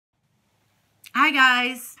Hi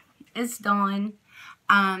guys, it's Dawn.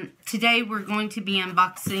 Today we're going to be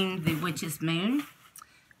unboxing the Witch's Moon,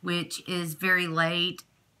 which is very late.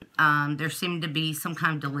 There seem to be some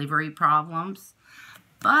kind of delivery problems,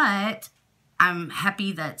 but I'm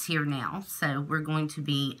happy that's here now. So we're going to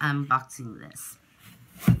be unboxing this.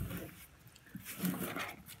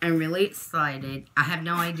 I'm really excited. I have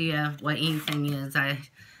no idea what anything is. I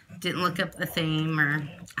didn't look up the theme, or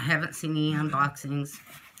I haven't seen any unboxings.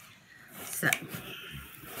 So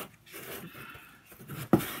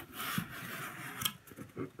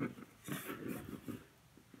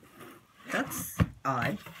that's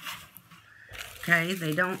odd. Okay,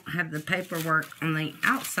 they don't have the paperwork on the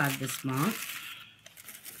outside this month.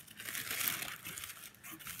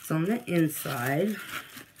 It's on the inside.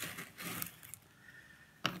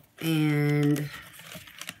 And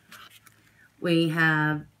we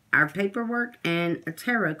have our paperwork and a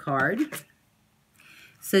tarot card. It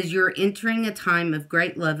says, you're entering a time of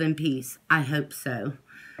great love and peace. I hope so.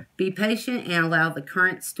 Be patient and allow the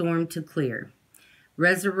current storm to clear.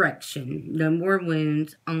 Resurrection. No more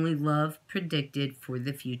wounds, only love predicted for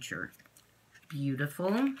the future.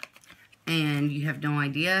 Beautiful. And you have no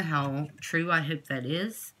idea how true I hope that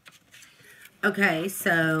is. Okay,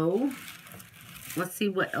 so let's see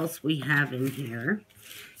what else we have in here.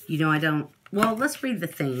 You know, I don't... Well, let's read the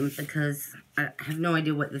theme because I have no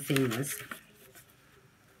idea what the theme is.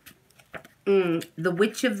 The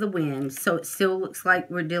Witch of the Wind. So it still looks like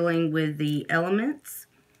we're dealing with the elements.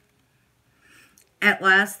 At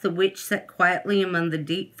last, the witch sat quietly among the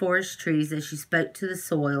deep forest trees as she spoke to the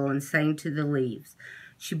soil and sang to the leaves.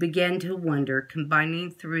 She began to wonder,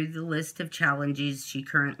 combining through the list of challenges she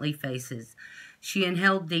currently faces. She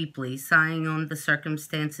inhaled deeply, sighing on the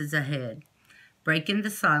circumstances ahead. Breaking the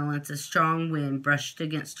silence, a strong wind brushed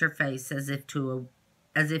against her face as if to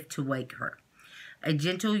wake her. A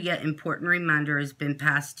gentle yet important reminder has been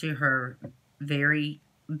passed to her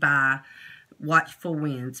by watchful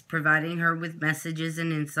winds, providing her with messages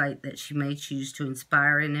and insight that she may choose to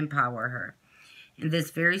inspire and empower her. In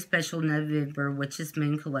this very special November Witch's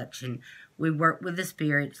Moon collection, we work with the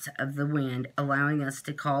spirits of the wind, allowing us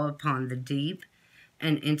to call upon the deep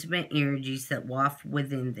and intimate energies that waft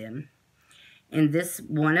within them. In this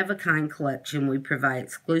one-of-a-kind collection, we provide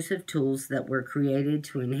exclusive tools that were created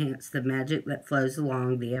to enhance the magic that flows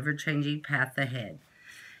along the ever-changing path ahead.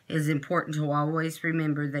 It is important to always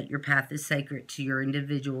remember that your path is sacred to your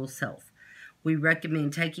individual self. We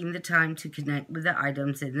recommend taking the time to connect with the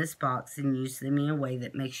items in this box and use them in a way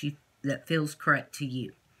that feels correct to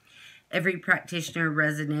you. Every practitioner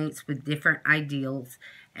resonates with different ideals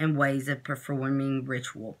and ways of performing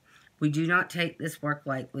ritual. We do not take this work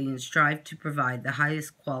lightly and strive to provide the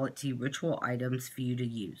highest quality ritual items for you to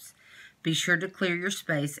use. Be sure to clear your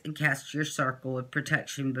space and cast your circle of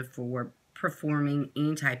protection before performing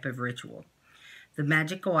any type of ritual. The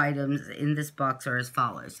magical items in this box are as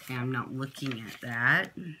follows, and I'm not looking at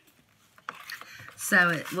that. So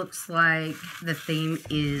it looks like the theme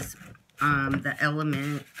is the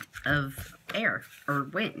element of air or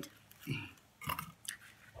wind.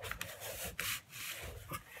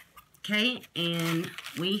 Okay, and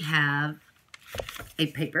we have a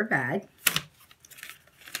paper bag.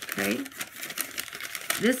 Okay,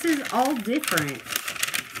 this is all different.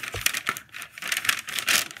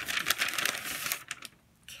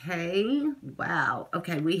 Okay, wow.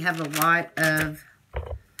 Okay, we have a lot of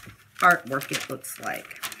artwork, it looks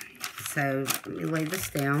like. So, let me lay this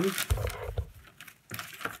down.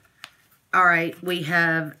 Alright, we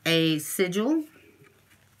have a sigil.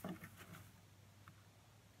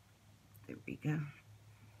 There we go.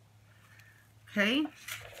 Okay.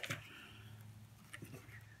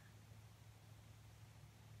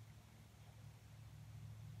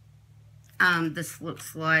 This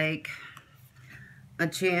looks like a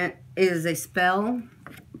chant is a spell,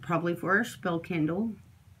 probably for a spell candle.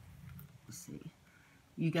 Let's see.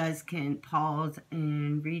 You guys can pause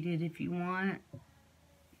and read it if you want.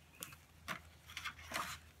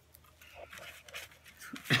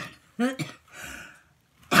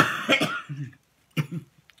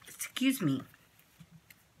 Excuse me.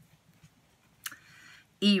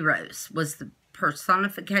 Eros was the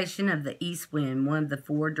personification of the east wind, one of the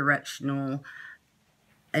four directional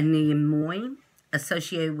anemoi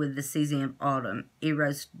associated with the season of autumn.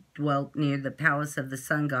 Eros dwelt near the palace of the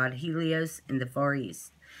sun god Helios in the Far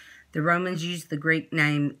East. The Romans used the Greek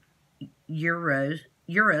name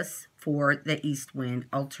Eurus for the east wind.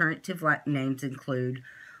 Alternative Latin names include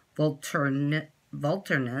Volturnus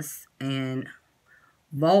and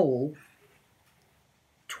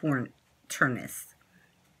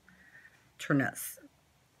Turnus.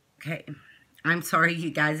 Okay. I'm sorry,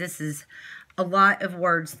 you guys. This is a lot of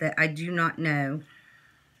words that I do not know.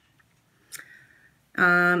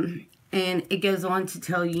 And it goes on to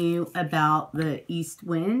tell you about the east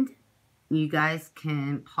wind. You guys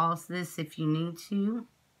can pause this if you need to.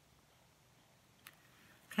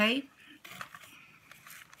 Okay.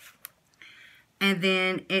 And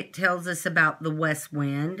then it tells us about the west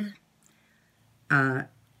wind.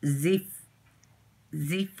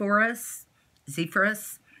 Zephyrus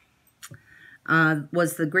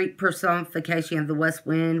was the Greek personification of the west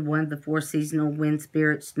wind, one of the four seasonal wind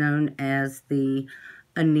spirits known as the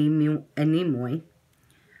anemoi.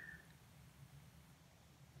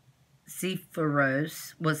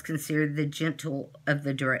 Zephyrus was considered the gentle of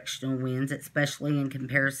the directional winds, especially in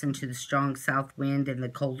comparison to the strong south wind and the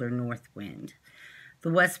colder north wind.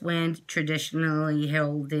 The west wind traditionally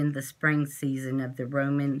held in the spring season of the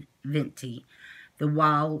Roman Venti,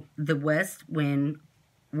 while the west wind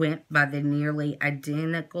went by the nearly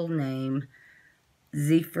identical name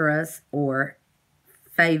Zephyrus or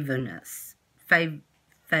Favonius,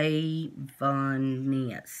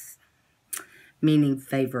 meaning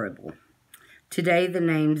favorable. Today, the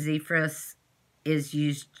name Zephyrus is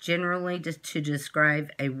used generally to describe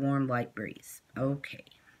a warm light breeze. Okay.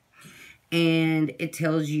 And it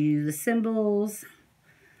tells you the symbols,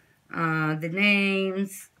 the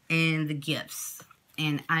names, and the gifts.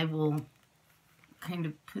 And I will kind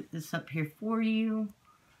of put this up here for you.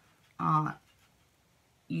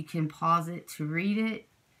 You can pause it to read it.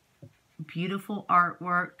 Beautiful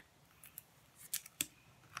artwork.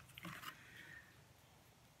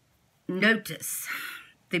 Notice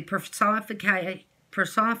the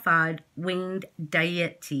personified winged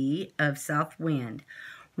deity of south wind,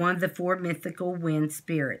 one of the four mythical wind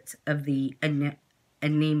spirits of the anemoi.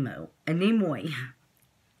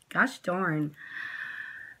 Gosh darn.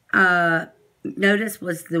 Notice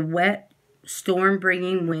was the wet,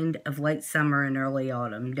 storm-bringing wind of late summer and early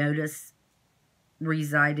autumn. Notice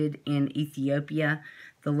resided in Ethiopia,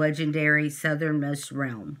 the legendary southernmost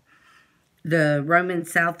realm. The Roman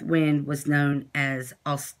south wind was known as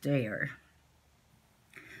austere.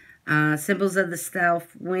 Symbols of the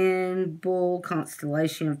south wind: bull,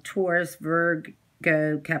 constellation of Taurus,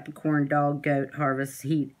 Virgo, Capricorn, dog, goat, harvest,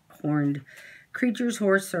 heat, horned creatures,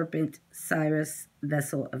 horse, serpent, Cyrus,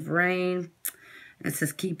 vessel of rain. It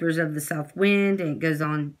says keepers of the south wind, and it goes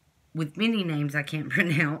on with many names I can't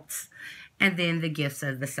pronounce. And then the gifts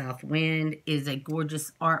of the south wind is a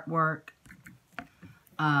gorgeous artwork.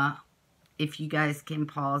 If you guys can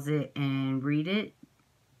pause it and read it,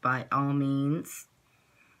 by all means.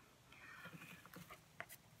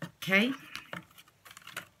 Okay.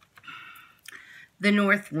 The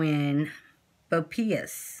north wind,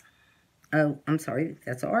 Boreas. Oh, I'm sorry,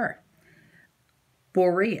 that's R.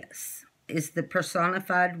 Boreas is the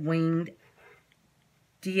personified winged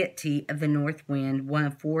deity of the north wind, one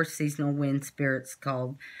of four seasonal wind spirits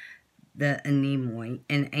called the anemoi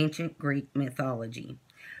in ancient Greek mythology.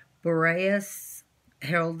 Boreas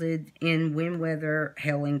heralded in wind weather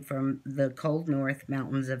hailing from the cold north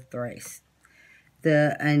mountains of Thrace.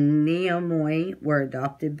 The anemoi were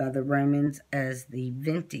adopted by the Romans as the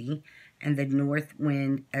Venti and the north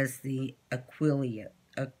wind as the Aqualo.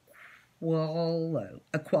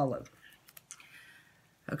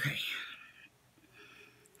 Okay.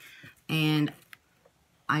 And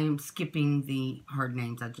I am skipping the hard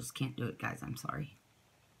names. I just can't do it, guys. I'm sorry.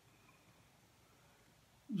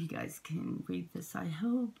 You guys can read this, I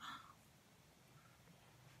hope.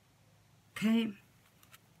 Okay.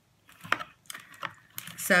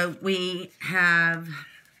 So we have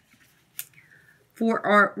 4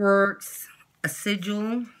 artworks, a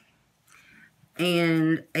sigil,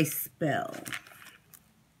 and a spell.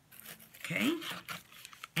 Okay.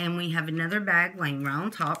 And we have another bag laying right on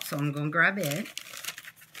top, so I'm going to grab it.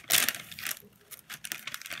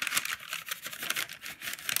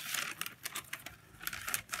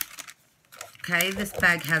 Okay, this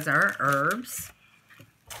bag has our herbs.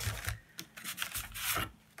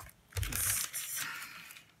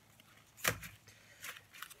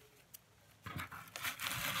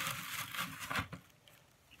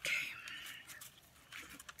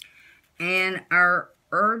 And our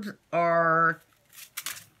herbs are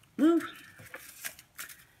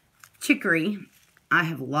chicory. I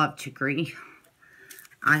have a lot of chicory.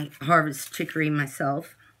 I harvest chicory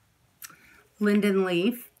myself. Linden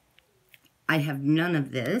leaf. I have none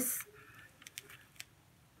of this.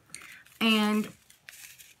 And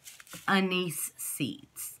anise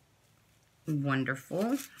seeds.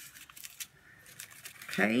 Wonderful.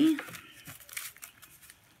 Okay.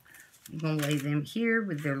 I'm going to lay them here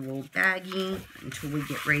with their little baggie until we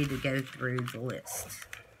get ready to go through the list.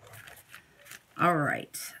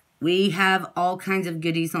 Alright. We have all kinds of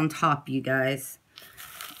goodies on top, you guys.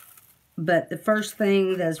 But the first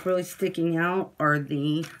thing that's really sticking out are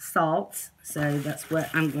the salts. So that's what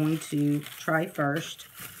I'm going to try first.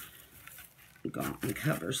 I'm going to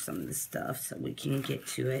uncover some of the stuff so we can get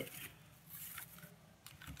to it.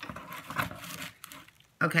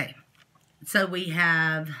 Okay. So we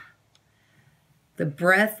have the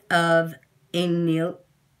Breath of Enlil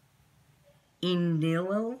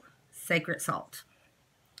Sacred Salt.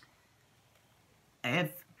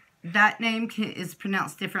 If that name is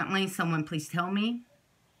pronounced differently, someone please tell me.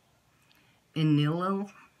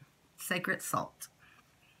 Enlil Sacred Salt.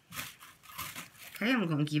 Okay, I'm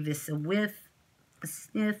going to give this a whiff, a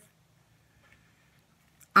sniff.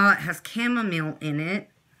 It has chamomile in it.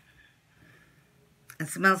 It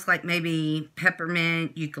smells like maybe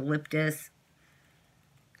peppermint, eucalyptus,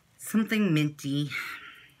 something minty.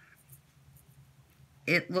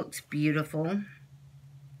 It looks beautiful.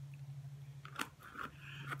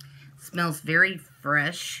 Smells very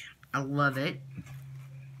fresh. I love it.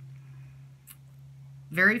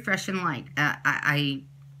 Very fresh and light. I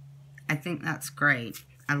think that's great.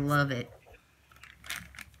 I love it.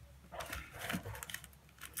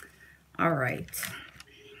 All right.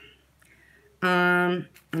 I'm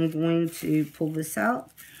going to pull this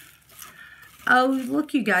out. Oh,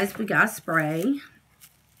 look, you guys, we got a spray.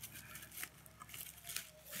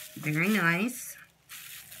 Very nice.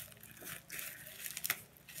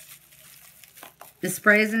 The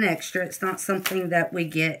spray is an extra. It's not something that we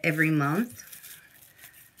get every month.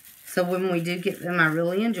 So when we do get them, I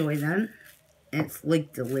really enjoy them. It's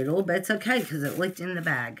leaked a little, but it's okay because it leaked in the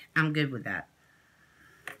bag. I'm good with that.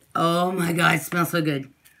 Oh my God, it smells so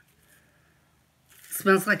good. It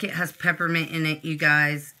smells like it has peppermint in it, you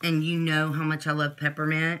guys. And you know how much I love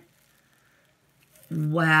peppermint.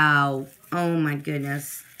 Wow. Oh my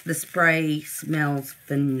goodness. The spray smells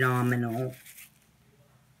phenomenal.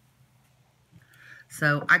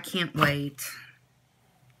 So I can't wait.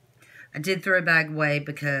 I did throw a bag away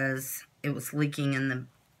because it was leaking in the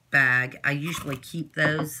bag. I usually keep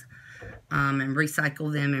those and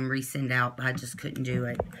recycle them and resend out, but I just couldn't do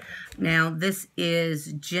it. Now, this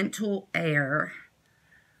is Gentle Air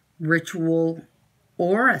Ritual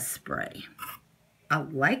Aura Spray. I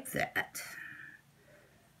like that.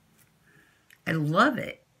 I love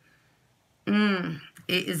it. It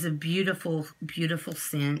is a beautiful, beautiful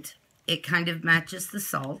scent. It kind of matches the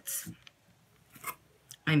salts.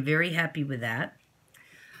 I'm very happy with that.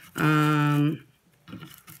 Our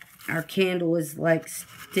candle is like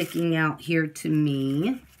sticking out here to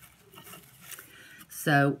me.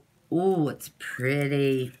 So, ooh, it's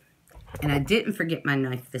pretty. And I didn't forget my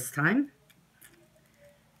knife this time.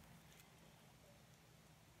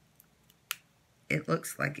 It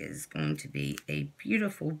looks like it's going to be a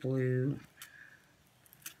beautiful blue.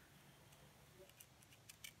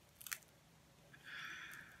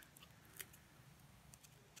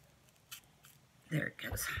 There it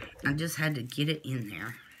goes. I just had to get it in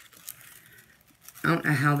there. I don't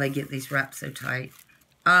know how they get these wrapped so tight.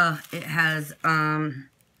 It has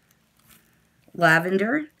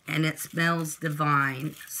lavender and it smells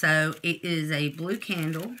divine. So it is a blue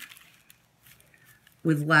candle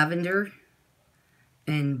with lavender.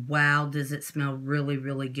 And wow, does it smell really,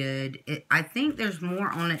 really good. I think there's more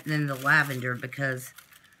on it than the lavender because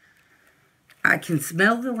I can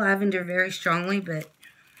smell the lavender very strongly, but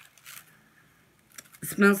it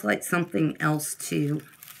smells like something else too.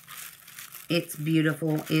 It's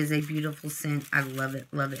beautiful. It is a beautiful scent. I love it,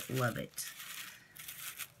 love it, love it.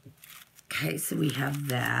 Okay, so we have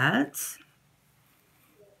that.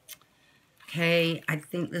 Okay, I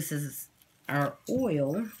think this is our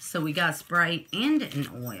oil. So we got a spray and an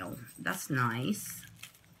oil. That's nice.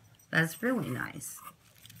 That's really nice.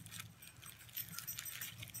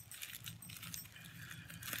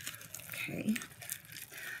 Okay.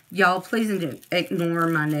 Y'all, please don't ignore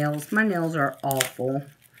my nails. My nails are awful.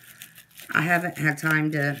 I haven't had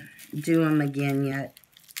time to do them again yet.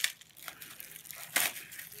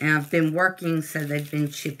 And I've been working, so they've been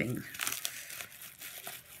chipping.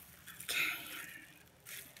 Okay.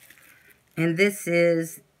 And this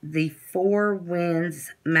is the Four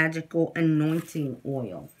Winds Magical Anointing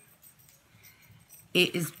Oil.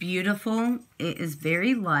 It is beautiful. It is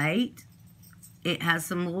very light. It has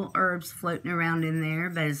some little herbs floating around in there,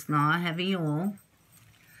 but it's not a heavy oil.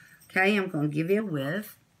 Okay, I'm going to give you a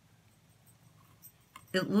whiff.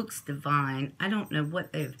 It looks divine. I don't know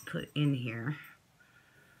what they've put in here.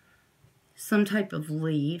 Some type of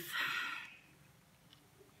leaf.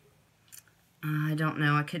 I don't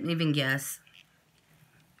know. I couldn't even guess.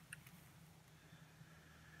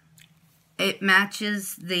 It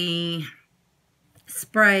matches the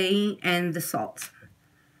spray and the salt.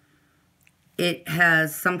 It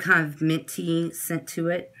has some kind of minty scent to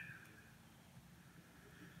it.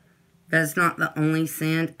 That's not the only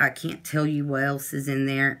scent. I can't tell you what else is in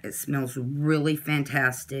there. It smells really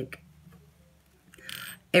fantastic.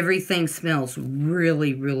 Everything smells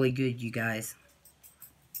really, really good, you guys.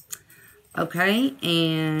 Okay,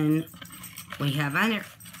 and we have our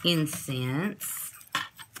incense.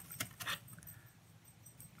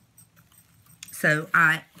 So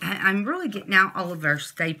I'm really getting out all of our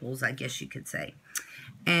staples, I guess you could say.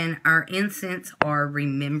 And our incense are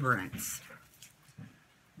Remembrance.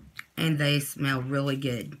 And they smell really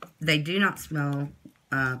good. They do not smell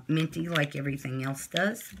minty like everything else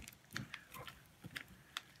does.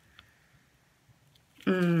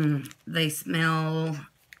 They smell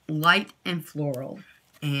light and floral.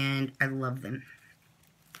 And I love them.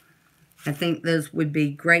 I think those would be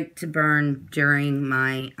great to burn during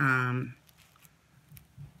my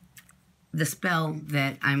the spell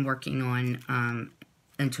that I'm working on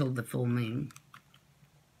until the full moon.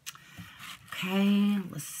 Okay,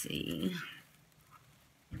 let's see.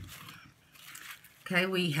 Okay,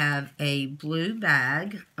 we have a blue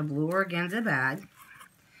bag, a blue organza bag.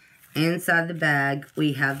 Inside the bag,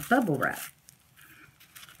 we have bubble wrap.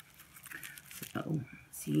 So,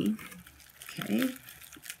 see? Okay.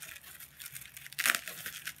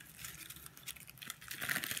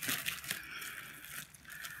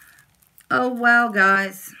 Oh, wow,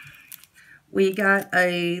 guys. We got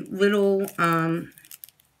a little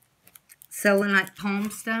selenite palm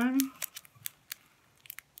stone.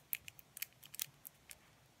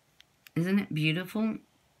 Isn't it beautiful?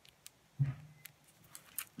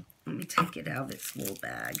 Let me take it out of its little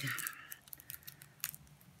bag.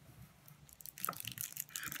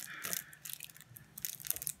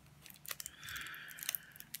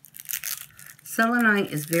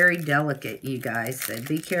 Selenite is very delicate, you guys, so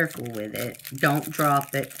be careful with it. Don't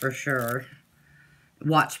drop it for sure.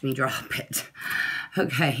 Watch me drop it.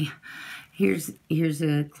 Okay, here's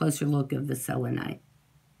a closer look of the selenite.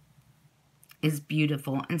 It's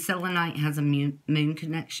beautiful. And selenite has a moon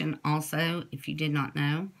connection also, if you did not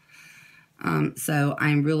know. So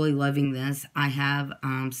I'm really loving this. I have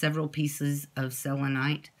several pieces of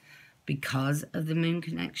selenite because of the moon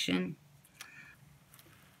connection.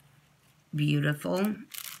 Beautiful.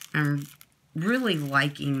 I'm really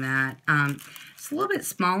liking that. It's a little bit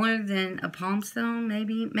smaller than a palm stone,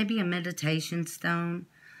 maybe a meditation stone.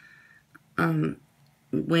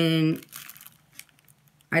 When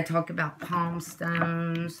I talk about palm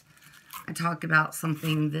stones, I talk about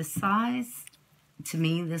something this size. To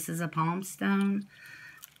me, this is a palm stone.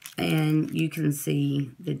 And you can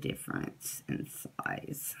see the difference in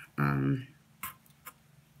size. I'll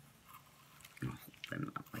hold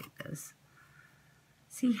them up like this.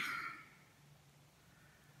 See?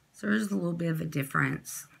 So there's a little bit of a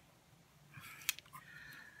difference.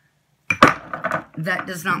 That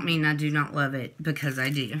does not mean I do not love it, because I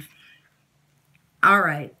do.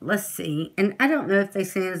 Alright, let's see. And I don't know if they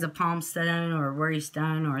sent it as a palm stone or a worry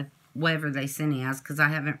stone or whatever they sent it as, because I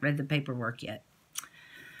haven't read the paperwork yet.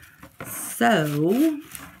 So,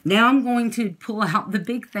 now I'm going to pull out the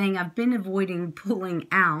big thing I've been avoiding pulling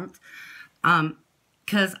out,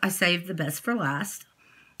 because I saved the best for last.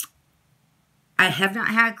 I have not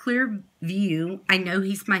had a clear view. I know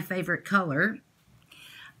he's my favorite color.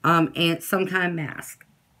 And it's some kind of mask.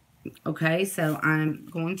 Okay, so I'm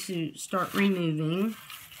going to start removing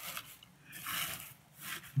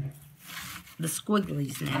the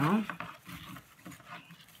squigglies now.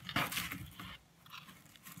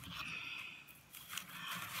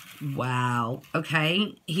 Wow.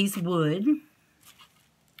 Okay, he's wood.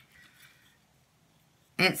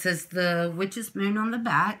 And it says the Witch's Moon on the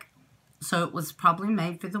back. So it was probably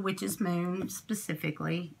made for the Witch's Moon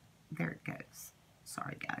specifically. There it goes.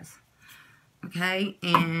 Sorry, guys. Okay,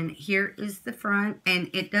 and here is the front.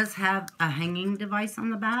 And it does have a hanging device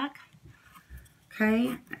on the back.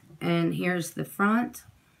 Okay, and here's the front.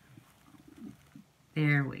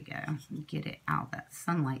 There we go. Get it out of that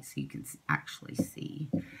sunlight so you can actually see.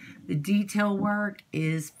 The detail work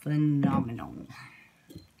is phenomenal.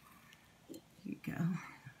 Here you go.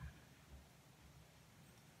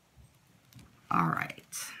 All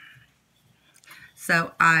right.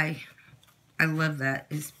 So I love that.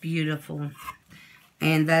 It's beautiful.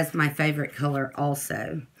 And that's my favorite color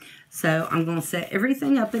also. So I'm going to set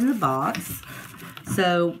everything up in the box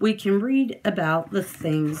so we can read about the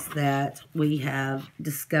things that we have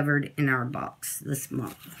discovered in our box this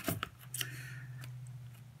month.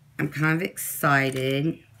 I'm kind of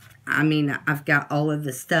excited. I mean, I've got all of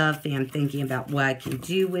the stuff and I'm thinking about what I can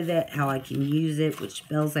do with it, how I can use it, which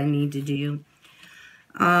spells I need to do.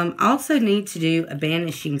 I also need to do a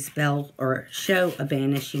banishing spell, or show a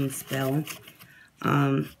banishing spell.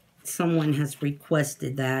 Someone has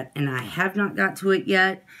requested that, and I have not got to it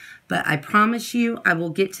yet, but I promise you I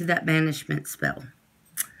will get to that banishment spell.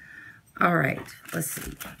 All right, let's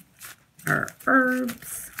see. Our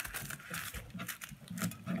herbs.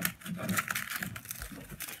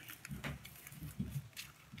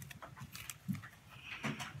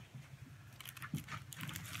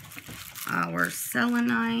 Our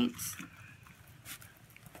selenite.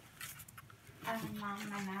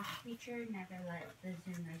 My math teacher never let the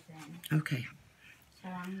Zoomers in. Okay. So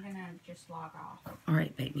I'm going to just log off. All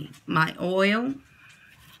right, baby. My oil.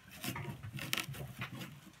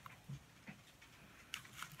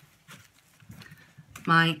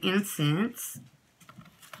 My incense.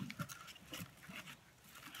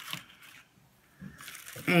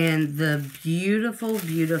 And the beautiful,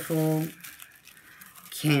 beautiful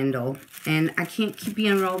candle. And I can't keep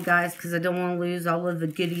you enrolled, guys, because I don't want to lose all of the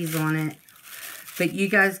goodies on it. But you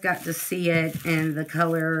guys got to see it and the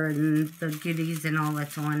color and the goodies and all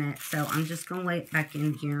that's on it. So I'm just going to lay it back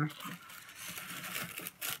in here.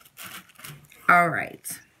 All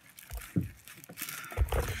right.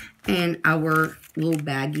 And our little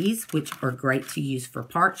baggies, which are great to use for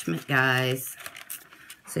parchment, guys.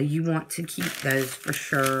 So you want to keep those for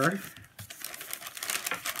sure.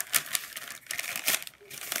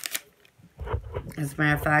 As a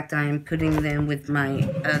matter of fact, I am putting them with my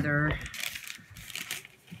other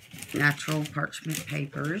natural parchment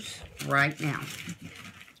papers right now,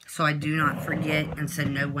 so I do not forget and so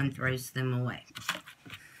no one throws them away.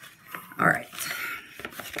 All right.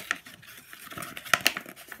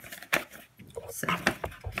 So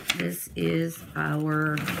this is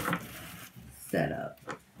our setup.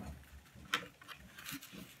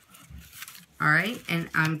 All right, and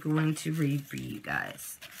I'm going to read for you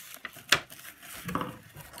guys.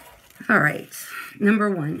 All right, number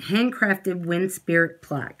 1, handcrafted wind spirit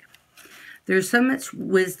plaque. There's so much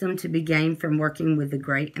wisdom to be gained from working with the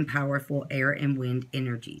great and powerful air and wind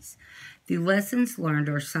energies. The lessons learned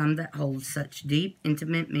are some that hold such deep,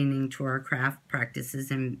 intimate meaning to our craft practices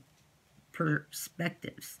and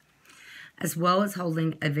perspectives, as well as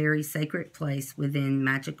holding a very sacred place within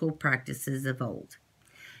magical practices of old.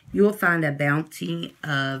 You will find a bounty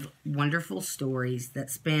of wonderful stories that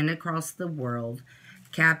span across the world,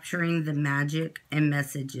 capturing the magic and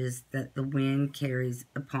messages that the wind carries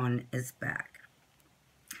upon its back.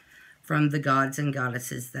 From the gods and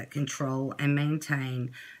goddesses that control and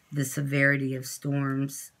maintain the severity of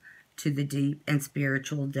storms to the deep and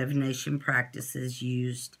spiritual divination practices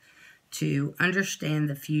used to understand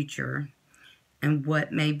the future and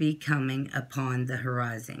what may be coming upon the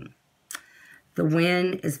horizon. The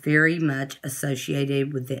wind is very much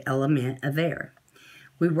associated with the element of air.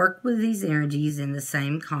 We work with these energies in the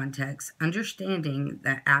same context, understanding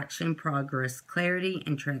that action, progress, clarity,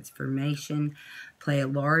 and transformation play a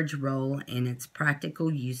large role in its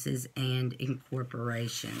practical uses and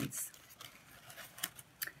incorporations.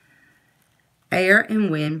 Air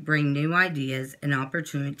and wind bring new ideas and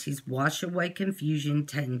opportunities, wash away confusion,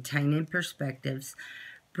 tainted perspectives,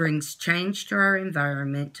 brings change to our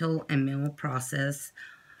environmental and mental process,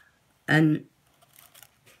 and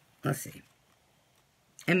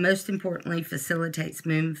and most importantly, facilitates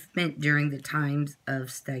movement during the times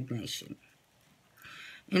of stagnation.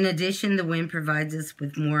 In addition, the wind provides us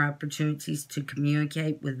with more opportunities to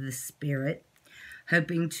communicate with the spirit,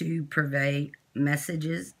 hoping to convey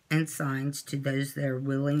messages and signs to those that are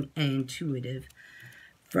willing and intuitive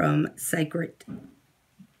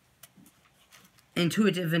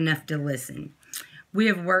enough to listen. We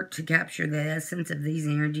have worked to capture the essence of these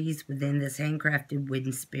energies within this handcrafted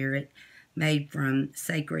wooden spirit made from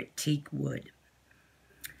sacred teak wood.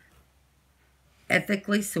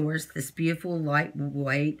 Ethically sourced, this beautiful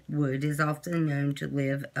lightweight wood is often known to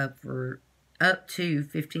live up to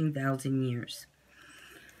 15,000 years,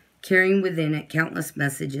 carrying within it countless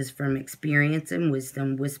messages from experience and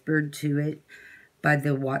wisdom whispered to it by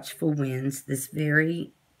the watchful winds. This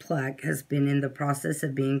very plaque has been in the process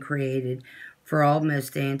of being created for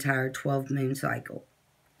almost the entire 12 moon cycles,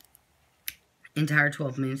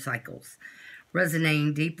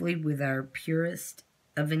 resonating deeply with our purest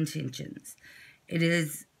of intentions. It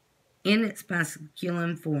is in its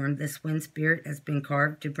masculine form. This wind spirit has been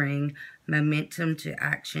carved to bring momentum to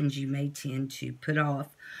actions you may tend to put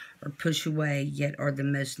off or push away, yet are the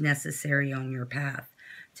most necessary on your path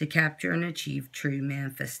to capture and achieve true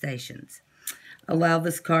manifestations. Allow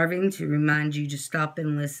this carving to remind you to stop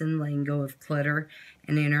and listen, letting go of clutter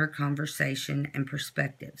and inner conversation and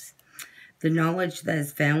perspectives. The knowledge that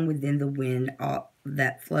is found within the wind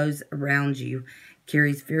that flows around you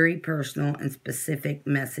carries very personal and specific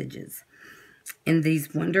messages. In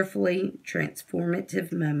these wonderfully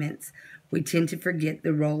transformative moments, we tend to forget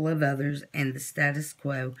the role of others and the status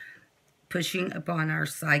quo pushing upon our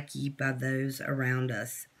psyche by those around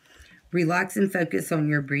us. Relax and focus on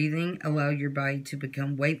your breathing. Allow your body to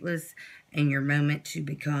become weightless and your moment to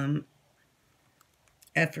become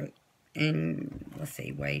effort. And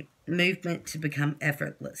movement to become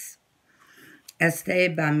effortless. As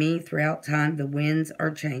stated by me, throughout time, the winds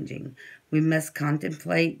are changing. We must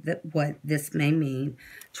contemplate what this may mean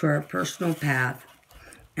to our personal path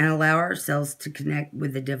and allow ourselves to connect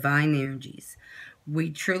with the divine energies. We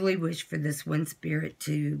truly wish for this wind spirit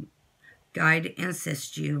to guide and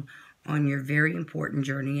assist you on your very important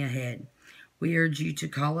journey ahead. We urge you to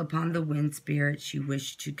call upon the wind spirits you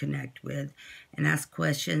wish to connect with and ask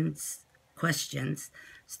questions,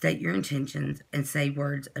 state your intentions, and say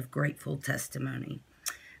words of grateful testimony.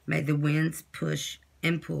 May the winds push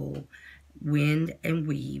and pull, wind and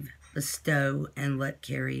weave, bestow and let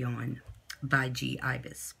carry on. By G.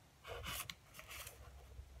 Ibis.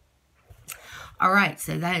 All right,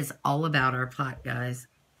 so that is all about our plot, guys.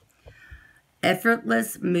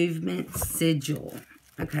 Effortless movement sigil.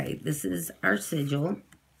 Okay, this is our sigil.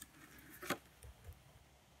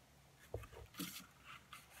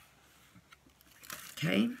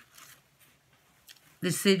 Okay.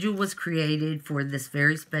 The sigil was created for this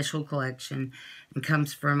very special collection and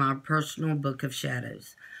comes from our personal Book of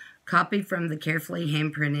Shadows. Copied from the carefully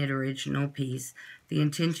handprinted original piece, the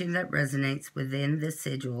intention that resonates within this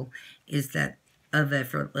sigil is that of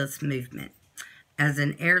effortless movement. As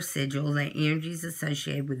an air sigil, the energies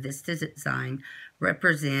associated with this design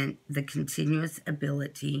represent the continuous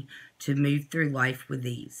ability to move through life with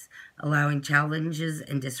ease, allowing challenges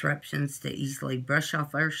and disruptions to easily brush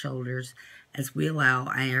off our shoulders. As we allow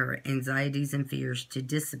our anxieties and fears to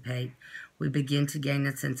dissipate, we begin to gain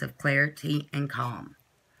a sense of clarity and calm,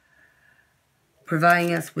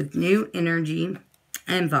 providing us with new energy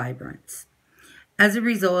and vibrance. As a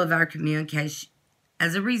result,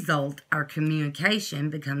 our communication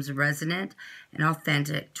becomes resonant and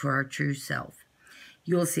authentic to our true self.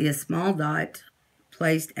 You will see a small dot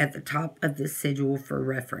placed at the top of this sigil for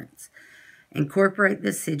reference. Incorporate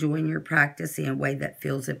this sigil in your practice in a way that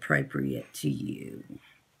feels appropriate to you.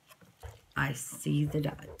 I see the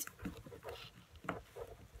dot.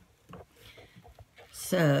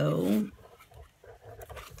 So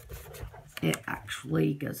it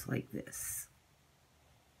actually goes like this.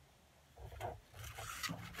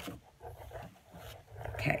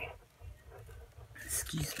 Okay.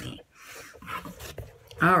 Excuse me.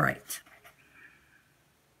 All right.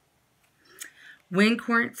 Wind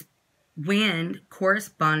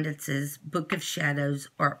Correspondences, Book of Shadows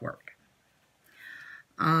artwork.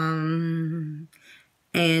 And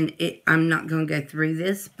I'm not going to go through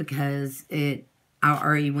this because I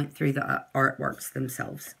already went through the artworks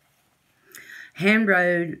themselves.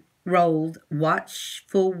 Hand-rolled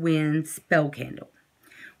Watchful Wind Spell Candle.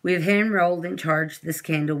 We have hand-rolled and charged this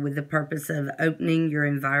candle with the purpose of opening your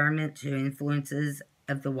environment to influences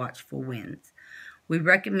of the watchful winds. We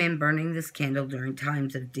recommend burning this candle during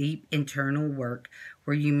times of deep internal work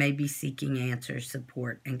where you may be seeking answers,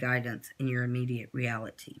 support, and guidance in your immediate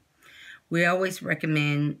reality. We always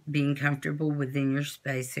recommend being comfortable within your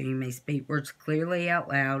space so you may speak words clearly out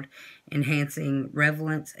loud, enhancing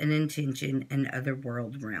relevance and intention in other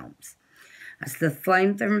world realms. As the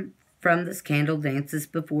flame from this candle dances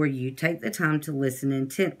before you, take the time to listen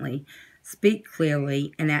intently, speak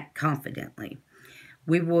clearly, and act confidently.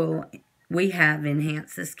 We have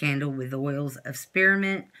enhanced this candle with oils of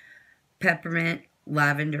spearmint, peppermint,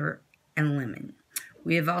 lavender, and lemon.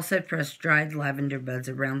 We have also pressed dried lavender buds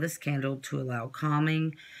around this candle to allow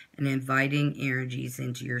calming and inviting energies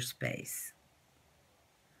into your space.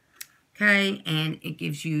 Okay, and it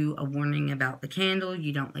gives you a warning about the candle.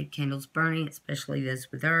 You don't leave candles burning, especially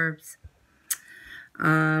those with herbs.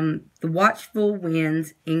 The Watchful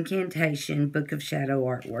Winds Incantation Book of Shadow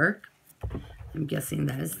artwork. I'm guessing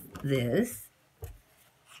that is this.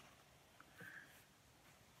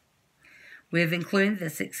 We have included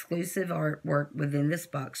this exclusive artwork within this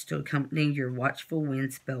box to accompany your Watchful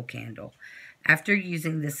Wind spell candle. After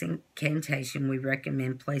using this incantation, we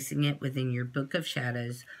recommend placing it within your Book of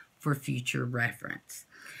Shadows for future reference.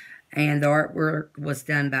 And the artwork was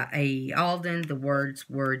done by A.E. Alden. The words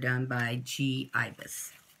were done by G.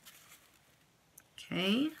 Ibis.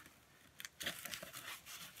 Okay.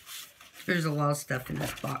 There's a lot of stuff in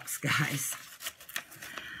this box, guys.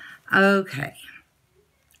 Okay.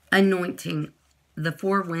 Anointing. The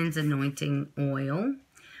Four Winds Anointing Oil.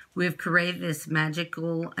 We have created this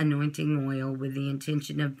magical anointing oil with the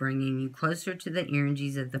intention of bringing you closer to the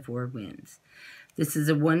energies of the four winds. This is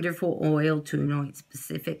a wonderful oil to anoint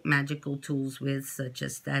specific magical tools with, such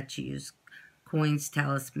as statues, coins,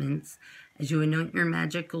 talismans. As you anoint your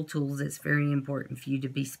magical tools, it's very important for you to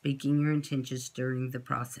be speaking your intentions during the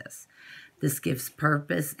process. This gives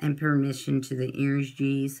purpose and permission to the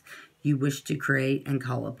energies you wish to create and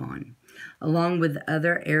call upon. Along with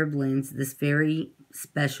other air blends, this very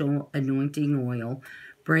special anointing oil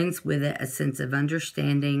brings with it a sense of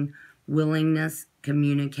understanding, willingness,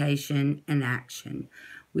 communication, and action.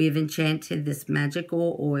 We have enchanted this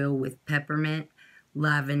magical oil with peppermint,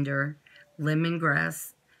 lavender,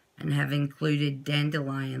 lemongrass, and have included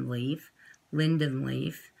dandelion leaf, linden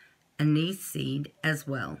leaf, anise seed as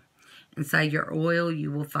well. Inside your oil,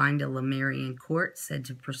 you will find a Lemurian quartz said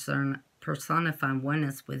to personify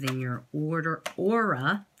oneness within your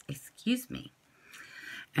aura.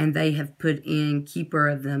 And they have put in Keeper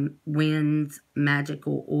of the Winds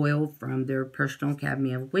magical oil from their personal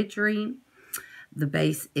Academy of Witchery. The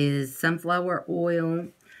base is sunflower oil,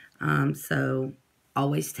 so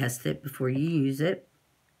always test it before you use it.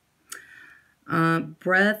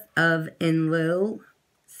 Breath of Enlil,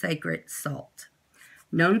 sacred salt.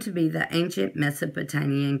 Known to be the ancient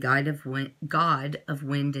Mesopotamian god of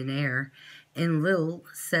wind and air, Enlil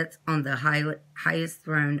sits on the highest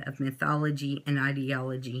throne of mythology and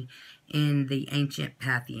ideology in the ancient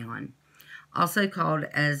pantheon. Also called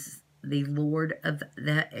as the Lord of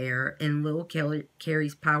the Air, Enlil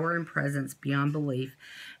carries power and presence beyond belief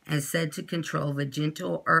and is said to control the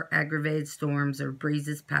gentle or aggravated storms or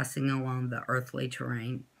breezes passing along the earthly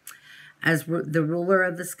terrain. As the ruler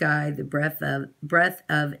of the sky, the breath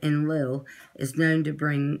of Enlil is known to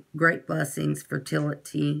bring great blessings,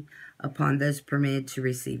 fertility upon those permitted to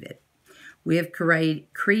receive it. We have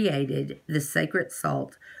created the sacred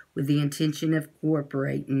salt with the intention of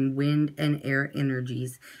incorporating wind and air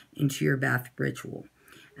energies into your bath ritual.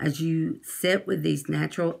 As you sit with these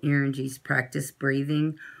natural energies, practice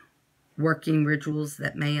breathing, working rituals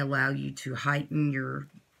that may allow you to heighten your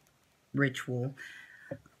ritual.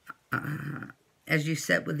 As you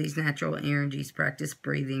sit with these natural energies, practice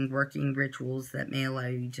breathing, working rituals that may allow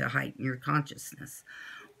you to heighten your consciousness.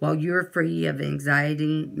 While you're free of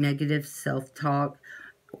anxiety, negative self-talk,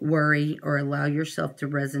 worry, or allow yourself to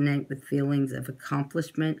resonate with feelings of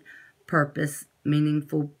accomplishment, purpose,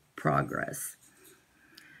 meaningful progress.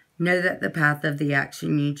 Know that the path of the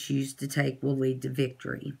action you choose to take will lead to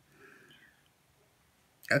victory.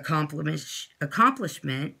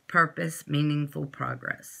 Accomplishment, purpose, meaningful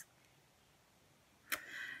progress.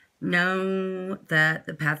 Know that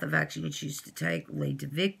the path of action you choose to take will lead to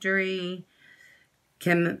victory.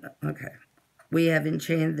 We have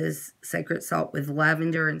enchanted this sacred salt with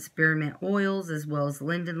lavender and spearmint oils, as well as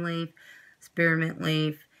linden leaf, spearmint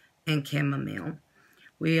leaf, and chamomile.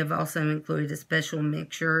 We have also included a special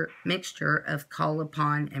mixture of Call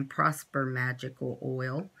Upon and Prosper magical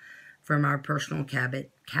oil from our personal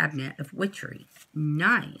cabinet of witchery.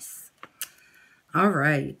 Nice. All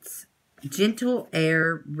right. Gentle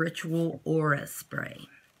Air Ritual Aura Spray.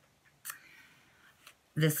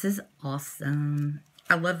 This is awesome.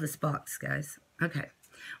 I love this box, guys. Okay.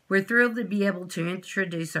 We're thrilled to be able to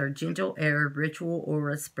introduce our Gentle Air Ritual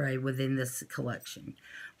Aura Spray within this collection.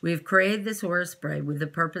 We have created this aura spray with the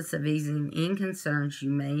purpose of easing any concerns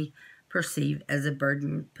you may perceive as a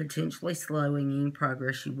burden, potentially slowing any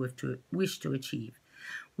progress you wish to achieve.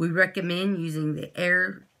 We recommend using the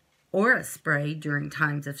aura spray during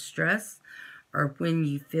times of stress or when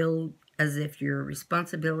you feel as if your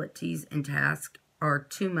responsibilities and tasks are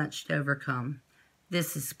too much to overcome.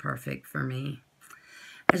 This is perfect for me.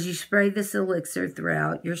 As you spray this elixir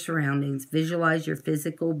throughout your surroundings, visualize your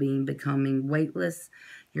physical being becoming weightless,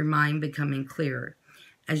 your mind becoming clearer.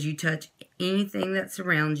 As you touch anything that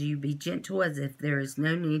surrounds you, be gentle as if there is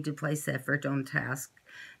no need to place effort on tasks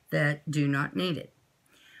that do not need it.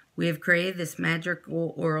 We have created this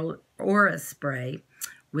magical aura spray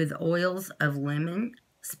with oils of lemon,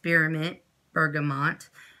 spearmint, bergamot,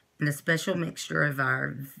 and a special mixture of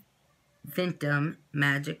our Ventum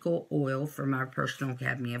magical oil from our personal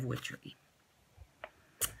Academy of Witchery.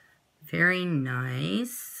 Very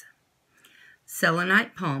nice.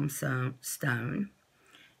 Selenite palm stone.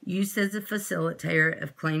 Used as a facilitator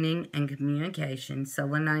of cleaning and communication,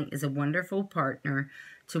 selenite is a wonderful partner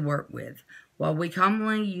to work with. While we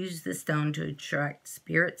commonly use the stone to attract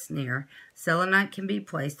spirits near, selenite can be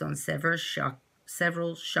placed on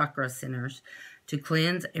several chakra centers to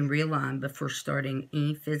cleanse and realign before starting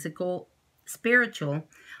any physical, spiritual,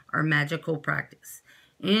 or magical practice.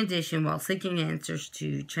 In addition, while seeking answers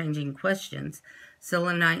to changing questions,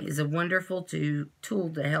 Selenite is a wonderful tool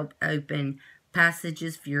to help open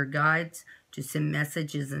passages for your guides, to send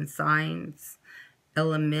messages and signs.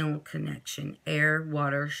 Elemental connection, air,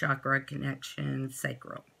 water, chakra connection,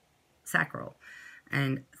 sacral,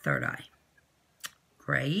 and third eye.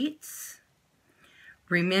 Great.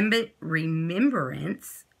 Remembrance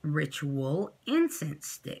ritual incense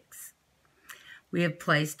sticks. We have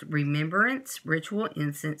placed remembrance ritual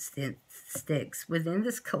incense sticks within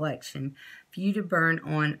this collection for you to burn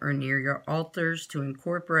on or near your altars to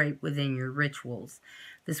incorporate within your rituals.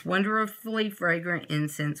 This wonderfully fragrant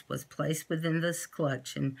incense was placed within this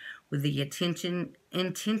collection with the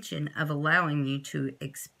intention of allowing you to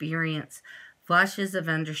experience flashes of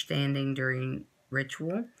understanding during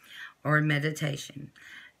ritual or meditation.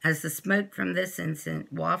 As the smoke from this incense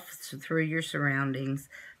wafts through your surroundings,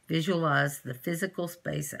 visualize the physical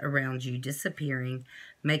space around you disappearing,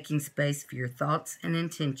 making space for your thoughts and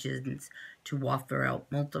intentions to waft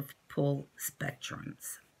throughout multiple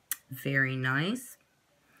spectrums. Very nice.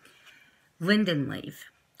 Linden leaf.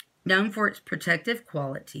 Known for its protective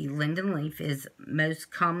quality, linden leaf is most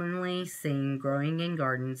commonly seen growing in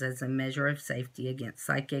gardens as a measure of safety against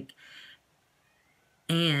psychic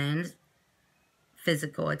and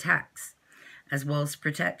physical attacks, as well as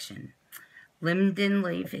protection. Linden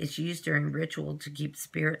leaf is used during ritual to keep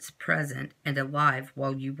spirits present and alive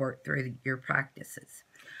while you work through your practices.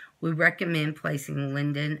 We recommend placing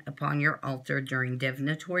linden upon your altar during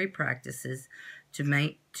divinatory practices to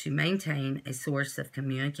maintain a source of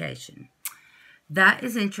communication. That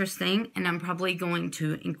is interesting, and I'm probably going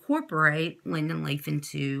to incorporate linden leaf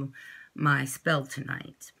into my spell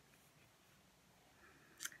tonight.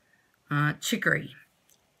 Chicory.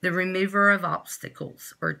 The remover of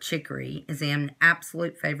obstacles, or chicory, is an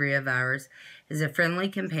absolute favorite of ours. Is a friendly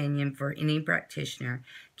companion for any practitioner.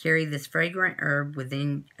 Carry this fragrant herb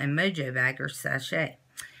within a mojo bag or sachet.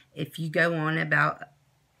 If you go on about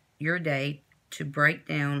your day to break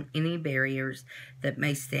down any barriers that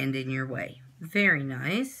may stand in your way. Very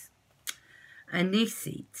nice. Anise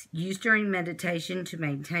seeds, used during meditation to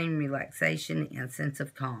maintain relaxation and sense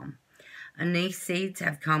of calm. Anise seeds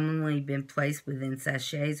have commonly been placed within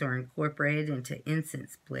sachets or incorporated into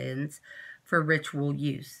incense blends for ritual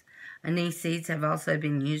use. Anise seeds have also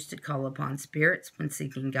been used to call upon spirits when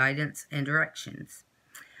seeking guidance and directions.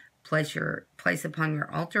 Place upon your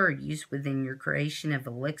altar or use within your creation of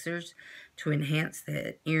elixirs to enhance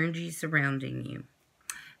the energy surrounding you.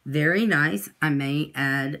 Very nice. I may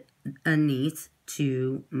add anise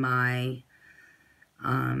to my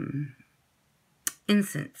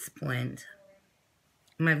incense blend,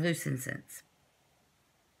 my loose incense.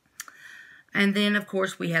 And then, of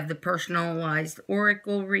course, we have the personalized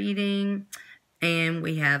oracle reading, and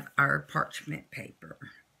we have our parchment paper.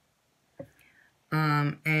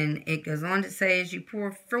 And it goes on to say, as you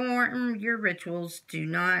perform your rituals, do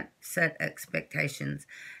not set expectations.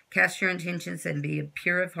 Cast your intentions and be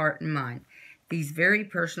pure of heart and mind. These very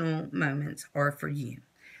personal moments are for you.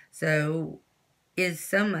 So is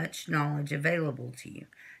so much knowledge available to you.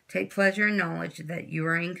 Take pleasure in knowledge that you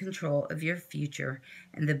are in control of your future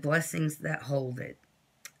and the blessings that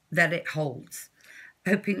it holds.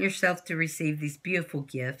 Open yourself to receive these beautiful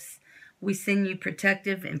gifts. We send you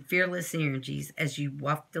protective and fearless energies as you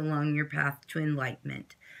waft along your path to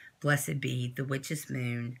enlightenment. Blessed be the Witch's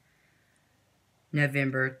Moon,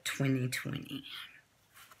 November 2020.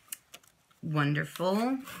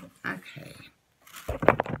 Wonderful. Okay.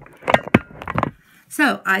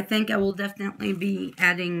 So, I think I will definitely be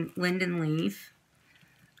adding linden leaf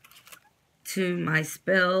to my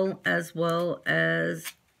spell, as well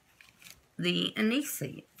as the anise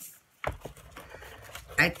seeds.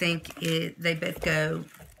 I think they both go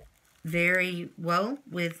very well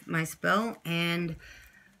with my spell, and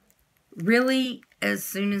really, as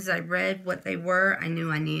soon as I read what they were, I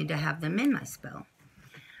knew I needed to have them in my spell.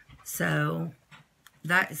 So,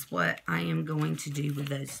 that is what I am going to do with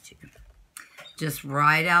those two. Just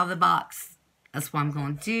right out of the box. That's what I'm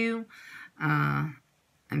going to do. I'm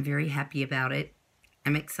very happy about it.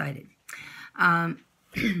 I'm excited. I'm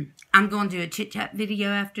going to do a chit-chat video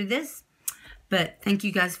after this. But thank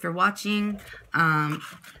you guys for watching. I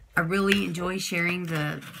really enjoy sharing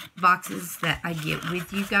the boxes that I get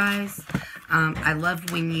with you guys. I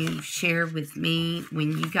love when you share with me,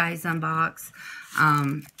 when you guys unbox.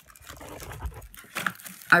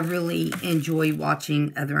 I really enjoy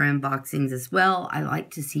watching other unboxings as well. I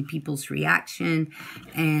like to see people's reaction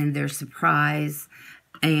and their surprise.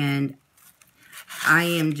 And I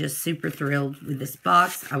am just super thrilled with this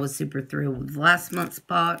box. I was super thrilled with last month's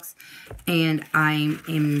box. And I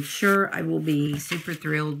am sure I will be super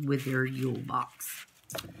thrilled with their Yule box.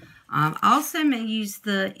 I also may use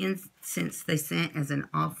the incense they sent as an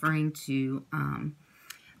offering to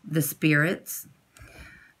the spirits.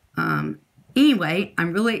 Anyway,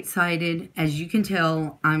 I'm really excited. As you can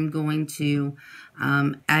tell, I'm going to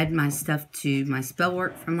add my stuff to my spell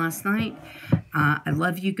work from last night. I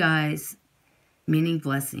love you guys. Many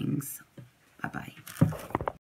blessings. Bye-bye.